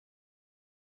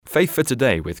Faith for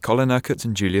Today with Colin Urquhart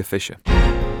and Julia Fisher.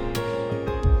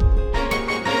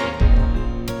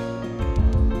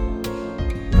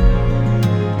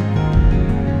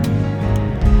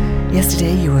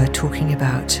 Yesterday you were talking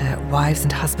about wives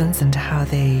and husbands and how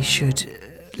they should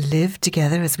live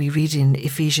together, as we read in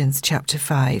Ephesians chapter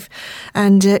 5.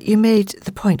 And you made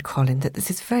the point, Colin, that this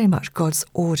is very much God's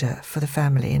order for the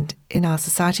family. And in our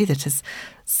society that is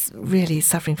really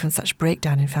suffering from such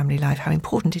breakdown in family life, how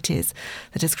important it is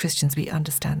that as Christians we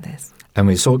understand this. And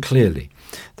we saw clearly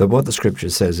that what the Scripture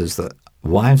says is that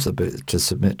wives are to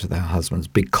submit to their husbands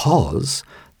because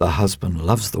the husband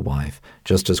loves the wife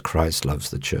just as Christ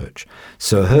loves the church.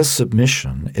 So her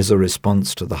submission is a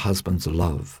response to the husband's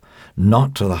love,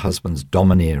 not to the husband's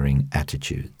domineering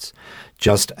attitudes.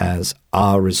 Just as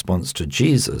our response to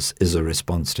Jesus is a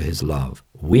response to his love.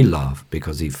 We love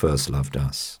because he first loved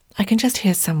us. I can just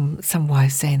hear some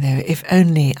wives saying there, if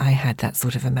only I had that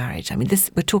sort of a marriage. I mean,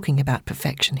 we're talking about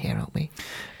perfection here, aren't we?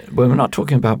 Well, we're not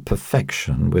talking about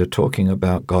perfection. We're talking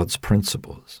about God's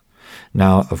principles.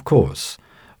 Now, of course,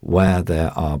 where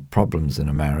there are problems in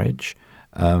a marriage,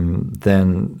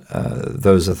 then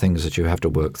those are things that you have to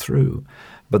work through.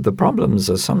 But the problems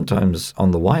are sometimes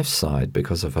on the wife's side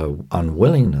because of her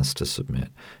unwillingness to submit,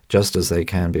 just as they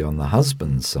can be on the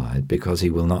husband's side because he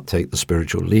will not take the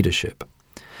spiritual leadership.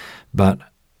 But,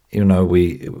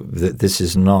 this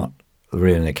is not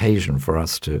really an occasion for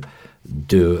us to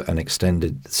do an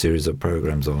extended series of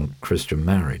programs on Christian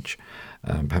marriage.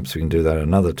 Perhaps we can do that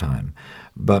another time.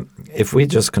 But if we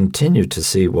just continue to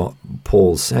see what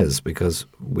Paul says, because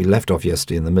we left off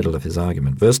yesterday in the middle of his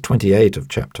argument, verse 28 of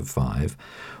chapter 5,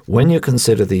 when you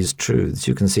consider these truths,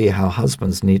 you can see how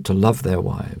husbands need to love their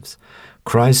wives.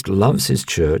 Christ loves his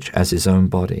church as his own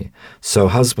body. So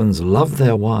husbands, love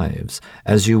their wives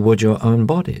as you would your own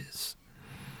bodies.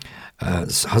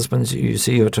 Husbands, you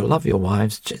see, you're to love your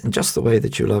wives just the way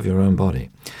that you love your own body.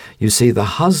 You see, the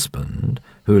husband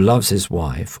who loves his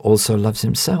wife also loves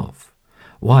himself.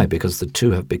 Why? Because the two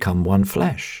have become one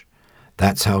flesh.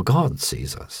 That's how God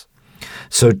sees us.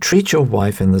 So treat your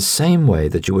wife in the same way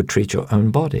that you would treat your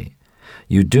own body.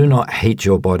 You do not hate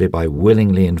your body by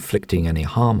willingly inflicting any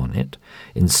harm on it.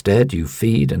 Instead, you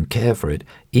feed and care for it,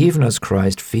 even as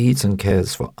Christ feeds and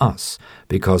cares for us,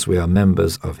 because we are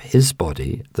members of his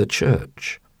body, the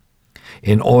church.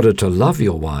 In order to love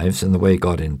your wives in the way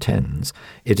God intends,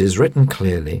 it is written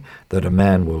clearly that a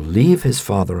man will leave his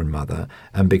father and mother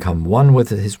and become one with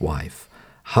his wife.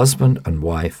 Husband and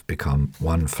wife become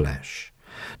one flesh.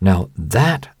 Now,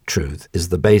 that truth is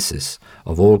the basis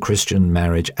of all Christian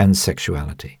marriage and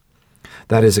sexuality.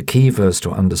 That is a key verse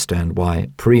to understand why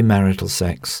premarital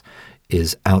sex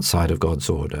is outside of God's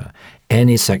order.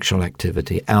 Any sexual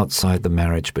activity outside the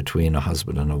marriage between a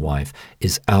husband and a wife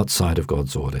is outside of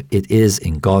God's order. It is,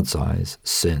 in God's eyes,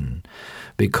 sin.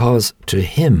 Because to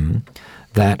him,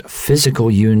 that physical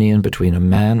union between a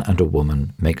man and a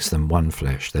woman makes them one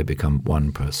flesh. They become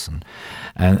one person.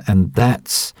 And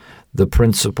that's the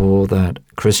principle that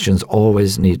Christians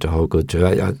always need to hold good to.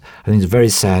 I think it's very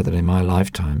sad that in my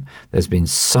lifetime there's been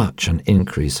such an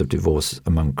increase of divorce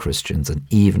among Christians and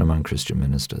even among Christian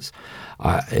ministers.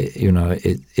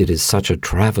 It is such a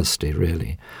travesty,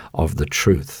 really, of the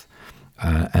truth.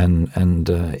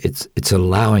 It's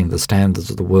allowing the standards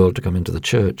of the world to come into the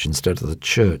church instead of the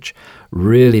church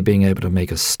really being able to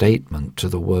make a statement to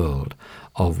the world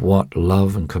of what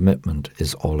love and commitment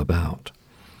is all about.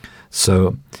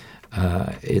 So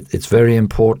it's very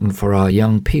important for our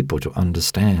young people to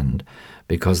understand,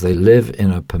 because they live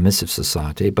in a permissive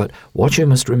society. But what you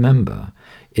must remember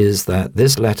is that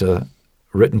this letter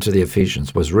written to the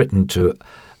Ephesians was written to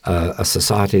a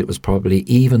society that was probably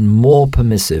even more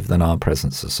permissive than our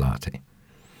present society.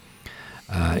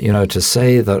 To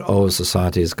say that,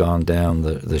 society has gone down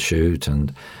the chute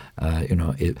and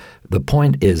the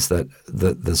point is that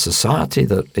the society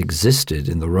that existed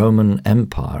in the Roman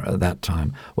Empire at that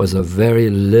time was a very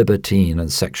libertine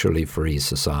and sexually free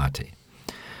society.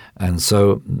 And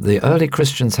so the early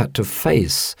Christians had to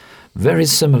face very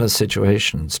similar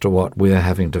situations to what we're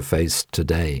having to face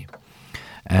today.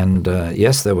 And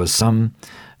yes, there were some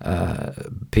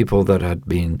people that had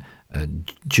been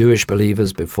Jewish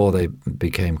believers before they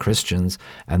became Christians,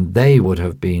 and they would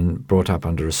have been brought up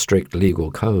under a strict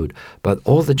legal code. But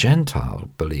all the Gentile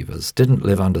believers didn't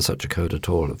live under such a code at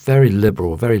all, a very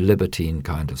liberal, very libertine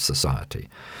kind of society.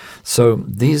 So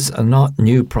these are not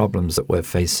new problems that we're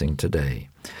facing today.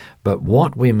 But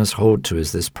what we must hold to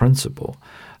is this principle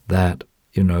that,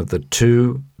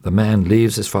 the man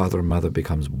leaves his father and mother,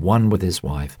 becomes one with his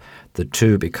wife, the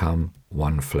two become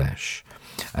one flesh.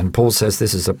 And Paul says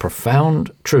this is a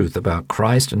profound truth about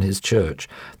Christ and his church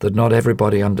that not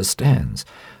everybody understands.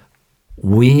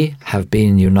 We have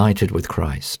been united with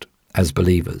Christ as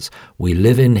believers. We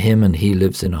live in him and he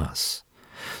lives in us.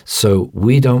 So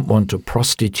we don't want to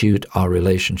prostitute our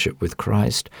relationship with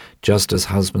Christ, just as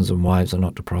husbands and wives are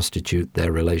not to prostitute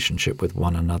their relationship with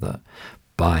one another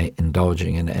by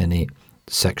indulging in any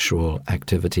sexual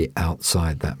activity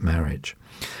outside that marriage.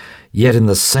 Yet in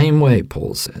the same way,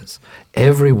 Paul says,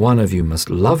 every one of you must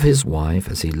love his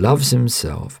wife as he loves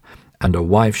himself, and a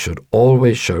wife should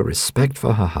always show respect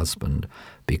for her husband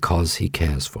because he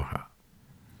cares for her.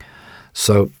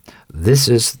 So this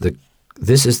is the,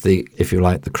 if you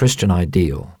like, the Christian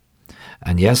ideal.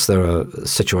 And yes, there are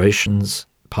situations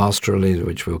pastorally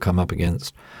which we'll come up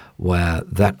against where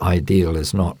that ideal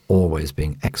is not always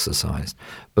being exercised.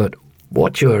 But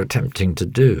what you're attempting to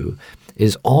do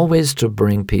is always to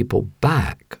bring people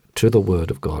back to the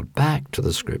Word of God, back to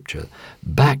the Scripture,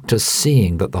 back to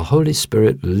seeing that the Holy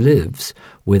Spirit lives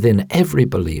within every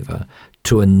believer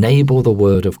to enable the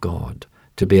Word of God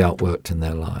to be outworked in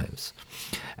their lives.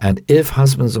 And if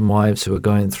husbands and wives who are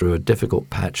going through a difficult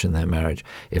patch in their marriage,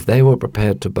 if they were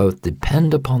prepared to both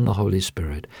depend upon the Holy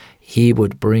Spirit, he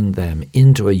would bring them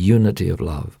into a unity of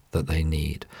love that they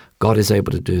need. God is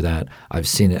able to do that. I've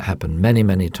seen it happen many,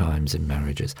 many times in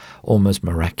marriages, almost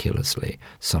miraculously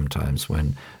sometimes,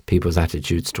 when people's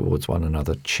attitudes towards one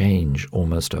another change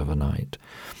almost overnight.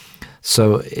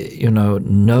 So,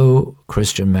 no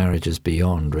Christian marriage is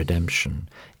beyond redemption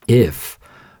if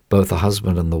both the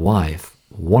husband and the wife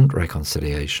want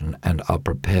reconciliation and are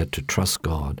prepared to trust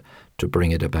God to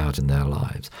bring it about in their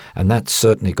lives. And that's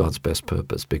certainly God's best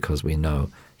purpose, because we know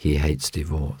he hates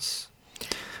divorce.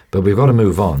 But we've got to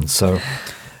move on. So,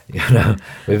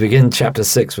 we begin chapter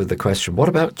 6 with the question, what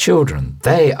about children?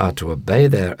 They are to obey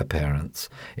their parents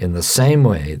in the same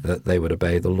way that they would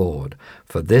obey the Lord,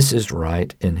 for this is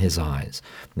right in his eyes.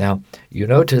 Now, you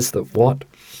notice that what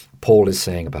Paul is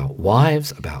saying about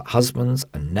wives, about husbands,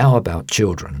 and now about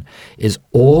children is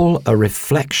all a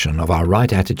reflection of our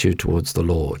right attitude towards the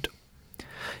Lord.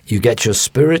 You get your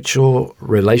spiritual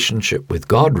relationship with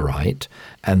God right,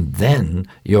 and then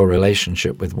your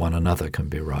relationship with one another can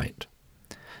be right.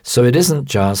 So it isn't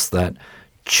just that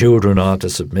children are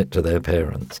to submit to their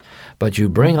parents, but you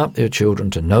bring up your children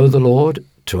to know the Lord,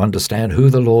 to understand who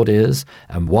the Lord is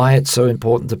and why it's so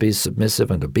important to be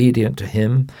submissive and obedient to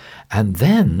him, and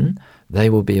then they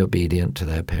will be obedient to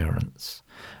their parents.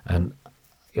 And,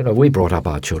 we brought up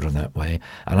our children that way,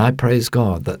 and I praise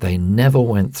God that they never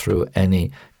went through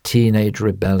any teenage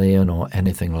rebellion or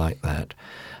anything like that.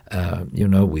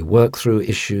 We work through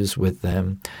issues with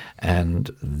them,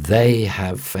 and they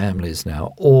have families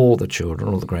now. All the children,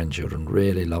 all the grandchildren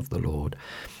really love the Lord.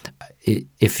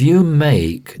 If you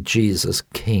make Jesus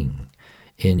king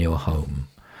in your home,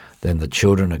 then the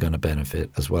children are going to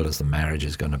benefit, as well as the marriage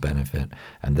is going to benefit,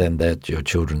 and then your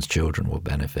children's children will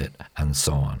benefit, and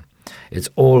so on. It's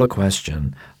all a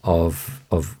question of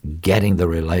getting the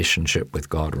relationship with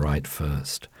God right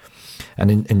first.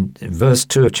 And in verse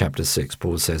 2 of chapter 6,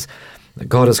 Paul says,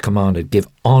 God has commanded, give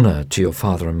honor to your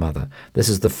father and mother. This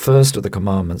is the first of the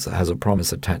commandments that has a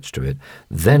promise attached to it.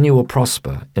 Then you will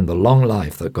prosper in the long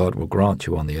life that God will grant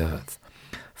you on the earth.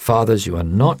 Fathers, you are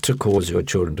not to cause your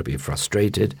children to be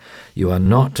frustrated. You are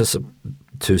not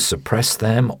to suppress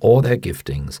them or their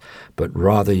giftings, but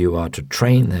rather you are to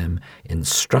train them,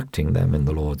 instructing them in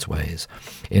the Lord's ways.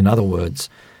 In other words,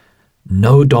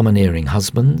 no domineering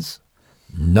husbands,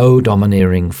 no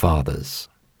domineering fathers.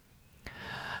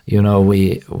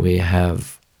 We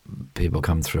have people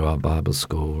come through our Bible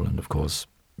school, and of course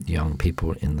young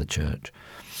people in the church,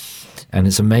 and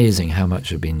it's amazing how much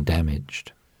have been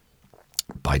damaged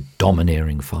by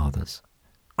domineering fathers,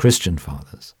 Christian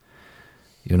fathers,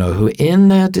 who in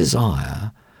their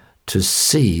desire to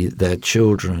see their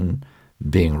children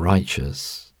being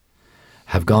righteous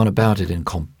have gone about it in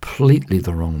completely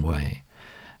the wrong way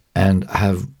and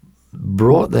have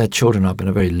brought their children up in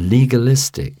a very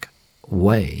legalistic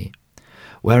way,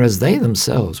 whereas they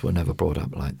themselves were never brought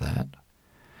up like that.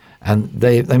 And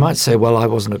they might say, well, I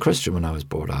wasn't a Christian when I was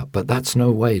brought up, but that's no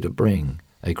way to bring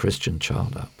a Christian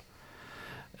child up.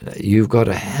 You've got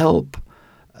to help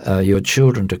your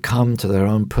children to come to their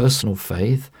own personal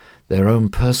faith, their own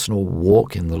personal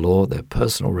walk in the Lord, their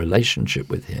personal relationship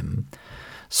with him,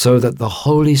 so that the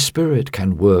Holy Spirit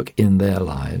can work in their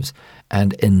lives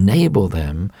and enable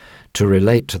them to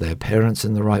relate to their parents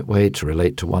in the right way, to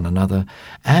relate to one another,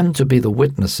 and to be the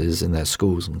witnesses in their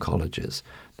schools and colleges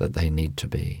that they need to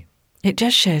be. It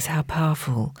just shows how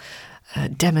powerful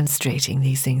demonstrating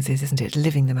these things is, isn't it?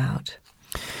 Living them out.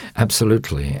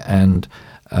 Absolutely. And,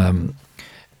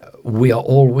 we are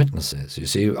all witnesses. You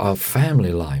see, our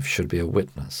family life should be a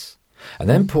witness. And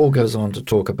then Paul goes on to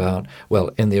talk about,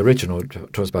 well, in the original, it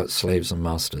talks about slaves and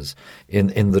masters.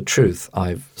 In the Truth,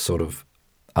 I've sort of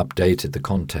updated the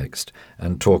context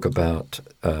and talk about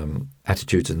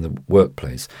attitudes in the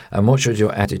workplace. And what should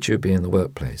your attitude be in the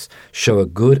workplace? Show a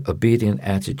good, obedient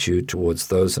attitude towards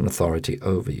those in authority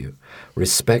over you.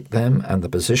 Respect them and the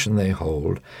position they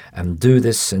hold, and do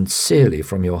this sincerely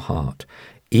from your heart,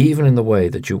 even in the way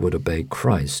that you would obey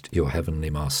Christ, your heavenly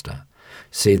master.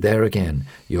 See, there again,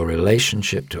 your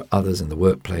relationship to others in the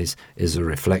workplace is a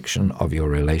reflection of your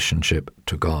relationship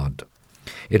to God.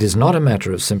 It is not a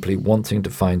matter of simply wanting to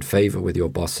find favor with your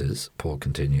bosses, Paul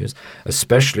continues,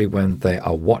 especially when they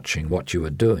are watching what you are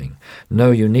doing.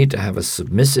 No, you need to have a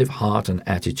submissive heart and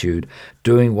attitude,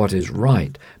 doing what is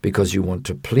right because you want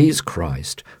to please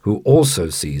Christ, who also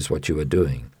sees what you are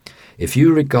doing. If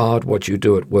you regard what you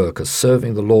do at work as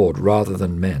serving the Lord rather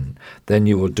than men, then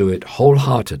you will do it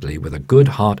wholeheartedly with a good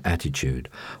heart attitude.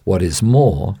 What is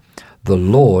more, the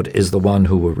Lord is the one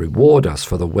who will reward us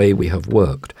for the way we have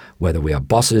worked, whether we are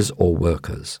bosses or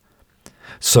workers.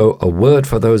 So a word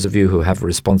for those of you who have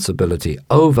responsibility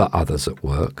over others at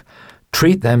work: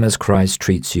 treat them as Christ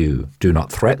treats you. Do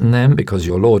not threaten them, because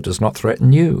your Lord does not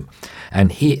threaten you.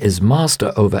 And he is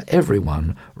master over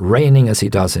everyone, reigning as he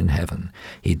does in heaven.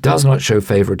 He does not show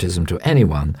favoritism to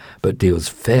anyone, but deals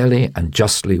fairly and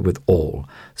justly with all.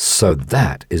 So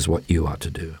that is what you are to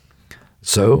do.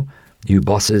 So, you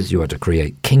bosses, you are to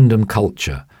create kingdom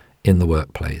culture in the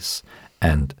workplace.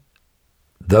 And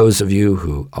those of you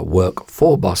who work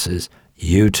for bosses,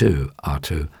 you too are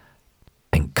to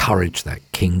encourage that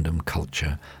kingdom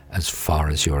culture as far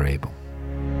as you're able.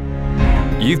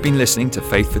 You've been listening to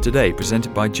Faith for Today,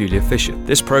 presented by Julia Fisher.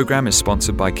 This program is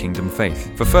sponsored by Kingdom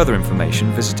Faith. For further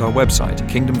information, visit our website,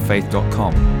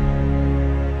 kingdomfaith.com.